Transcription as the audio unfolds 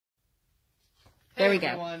There we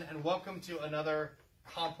everyone, and welcome to another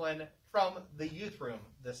Compline from the youth room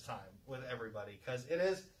this time with everybody, because it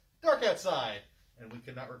is dark outside, and we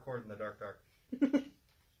could not record in the dark.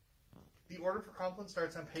 The order for Compline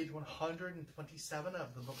starts on page 127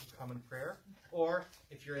 of the Book of Common Prayer, or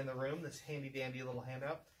if you're in the room, this handy-dandy little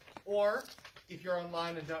handout, or if you're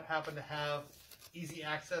online and don't happen to have easy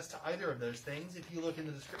access to either of those things, if you look in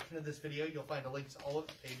the description of this video, you'll find a link to all of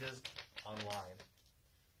the pages online.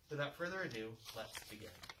 Without further ado, let's begin.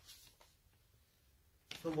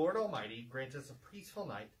 The Lord Almighty grant us a peaceful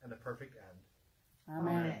night and a perfect end.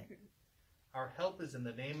 Amen. Our help is in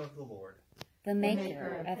the name of the Lord, The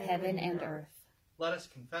Maker of heaven and earth. Let us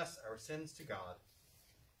confess our sins to God.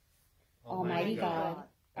 Almighty God,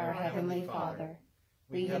 our heavenly Father,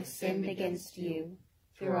 we have sinned against you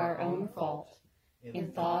through our own fault,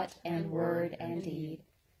 in thought and word and deed,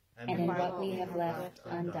 and in what we have left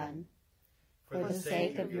undone. For the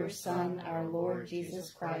sake of your Son, our Lord Jesus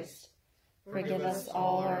Christ, forgive us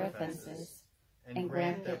all our offenses, and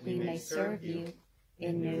grant that we may serve you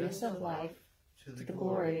in newness of life, to the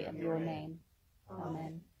glory of your name.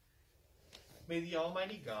 Amen. May the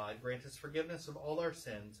Almighty God grant us forgiveness of all our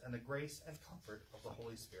sins and the grace and comfort of the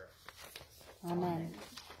Holy Spirit. Amen.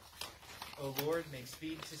 O Lord, make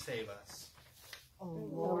speed to save us. O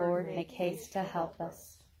Lord, make haste to help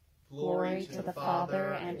us. Glory to the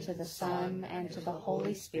Father, and to the Son, and to the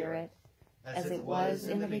Holy Spirit, as it was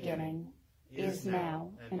in the beginning, is now,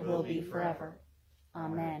 and will be forever.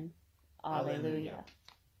 Amen. Alleluia.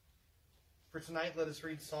 For tonight, let us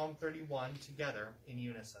read Psalm 31 together in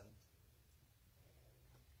unison.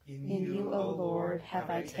 In you, O Lord, have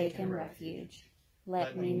I taken refuge.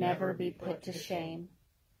 Let me never be put to shame.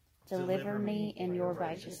 Deliver me in your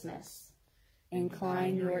righteousness.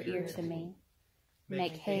 Incline your ear to me.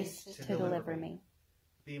 Make haste to deliver me.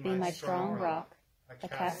 Be my strong rock, a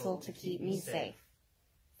castle to keep me safe.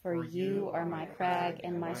 For you are my crag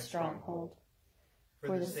and my stronghold.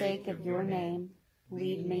 For the sake of your name,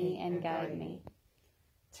 lead me and guide me.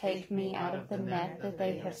 Take me out of the net that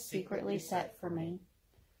they have secretly set for me.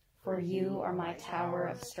 For you are my tower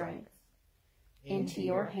of strength. Into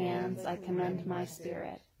your hands I commend my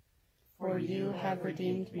spirit. For you have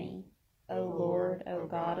redeemed me, O Lord, O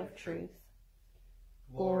God of truth.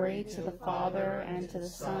 Glory to the Father, and to the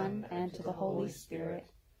Son, and to the Holy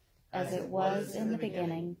Spirit, as it was in the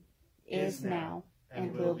beginning, is now,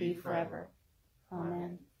 and will be forever.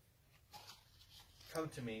 Amen. Come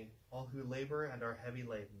to me, all who labor and are heavy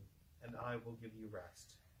laden, and I will give you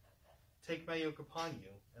rest. Take my yoke upon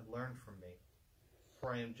you, and learn from me,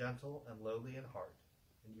 for I am gentle and lowly in heart,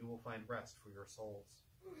 and you will find rest for your souls.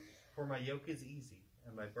 For my yoke is easy,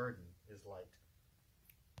 and my burden is light.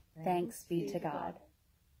 Thanks be to God.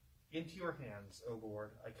 Into your hands, O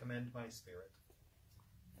Lord, I commend my spirit.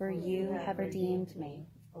 For you have redeemed me,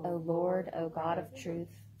 O Lord, O God of truth.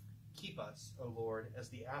 Keep us, O Lord, as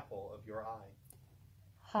the apple of your eye.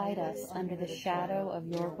 Hide us under the shadow of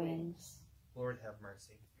your wings. Lord, have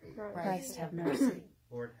mercy. Christ, have mercy.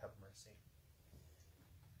 Lord, have mercy.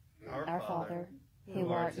 Our Father,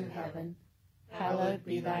 who art in heaven, hallowed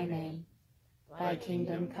be thy name. Thy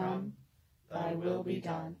kingdom come, thy will be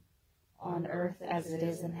done, on earth as it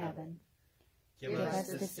is in heaven. Give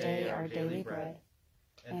us this day our daily bread,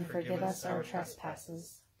 and forgive us our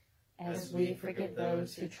trespasses, as we forgive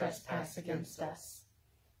those who trespass against us.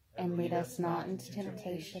 And lead us not into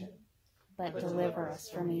temptation, but deliver us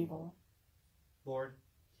from evil. Lord,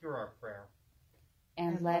 hear our prayer.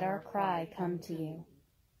 And let our cry come to you.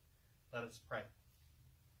 Let us pray.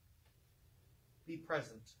 Be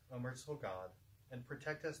present, O merciful God, and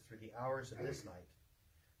protect us through the hours of this night,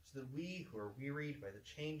 so that we who are wearied by the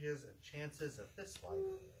changes and chances of this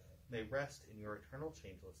life may rest in your eternal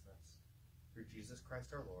changelessness. Through Jesus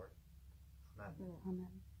Christ our Lord. Amen.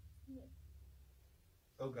 Amen.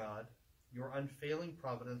 O God, your unfailing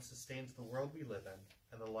providence sustains the world we live in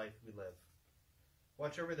and the life we live.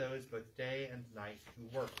 Watch over those both day and night who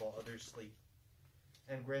work while others sleep,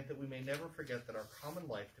 and grant that we may never forget that our common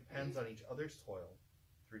life depends on each other's toil.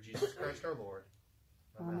 Through Jesus Christ our Lord.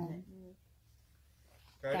 Amen.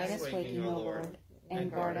 Guide us waking, O Lord,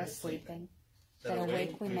 and guard us sleeping, that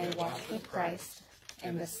awake we may watch with Christ,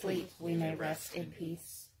 and asleep we may rest in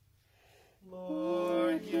peace.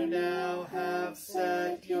 Lord, you now have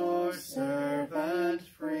set your servant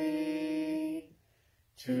free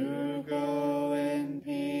to go in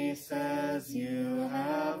peace as you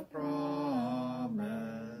have promised.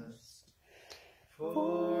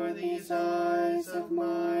 For these eyes of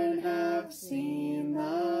mine have seen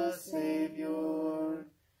the Savior,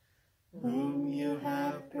 whom you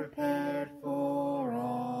have prepared for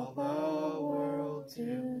all the world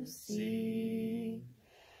to see.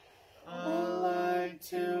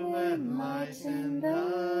 to enlighten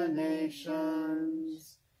the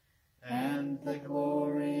nations, and the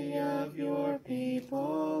glory of your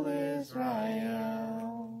people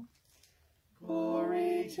Israel.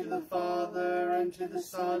 Glory to the Father, and to the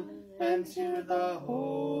Son, and to the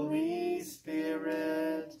Holy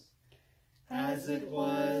Spirit, as it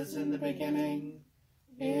was in the beginning,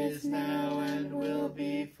 is now, and will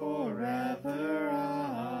be forever.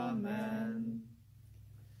 Amen.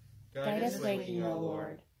 Guide us waking, O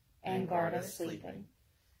Lord, and guard us sleeping,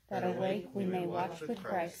 that awake we may watch with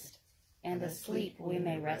Christ, and asleep we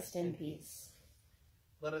may rest in peace.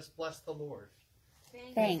 Let us bless the Lord.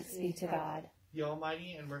 Thanks be to God. The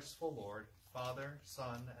Almighty and merciful Lord, Father,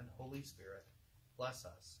 Son, and Holy Spirit, bless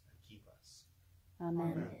us and keep us.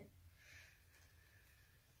 Amen.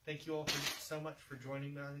 Thank you all so much for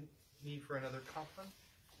joining me for another Compline.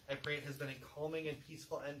 I pray it has been a calming and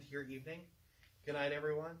peaceful end to your evening. Good night,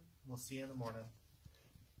 everyone. We'll see you in the morning.